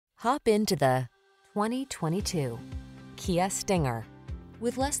Hop into the 2022 Kia Stinger.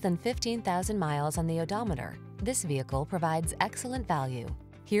 With less than 15,000 miles on the odometer, this vehicle provides excellent value.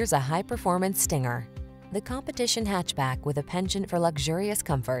 Here's a high-performance Stinger, the competition hatchback with a penchant for luxurious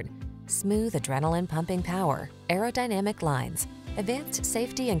comfort, smooth adrenaline-pumping power, aerodynamic lines, advanced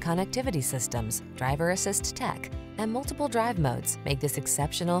safety and connectivity systems, driver assist tech, and multiple drive modes make this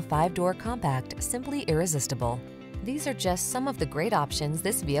exceptional 5-door compact simply irresistible. These are just some of the great options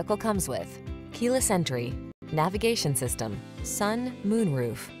this vehicle comes with: keyless entry, navigation system, sun, moon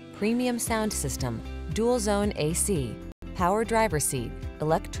roof, premium sound system, dual zone AC, power driver seat,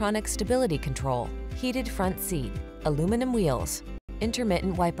 electronic stability control, heated front seat, aluminum wheels,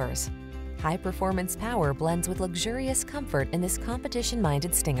 intermittent wipers. High-performance power blends with luxurious comfort in this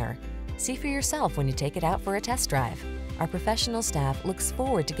competition-minded Stinger. See for yourself when you take it out for a test drive. Our professional staff looks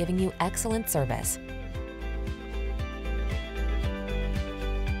forward to giving you excellent service.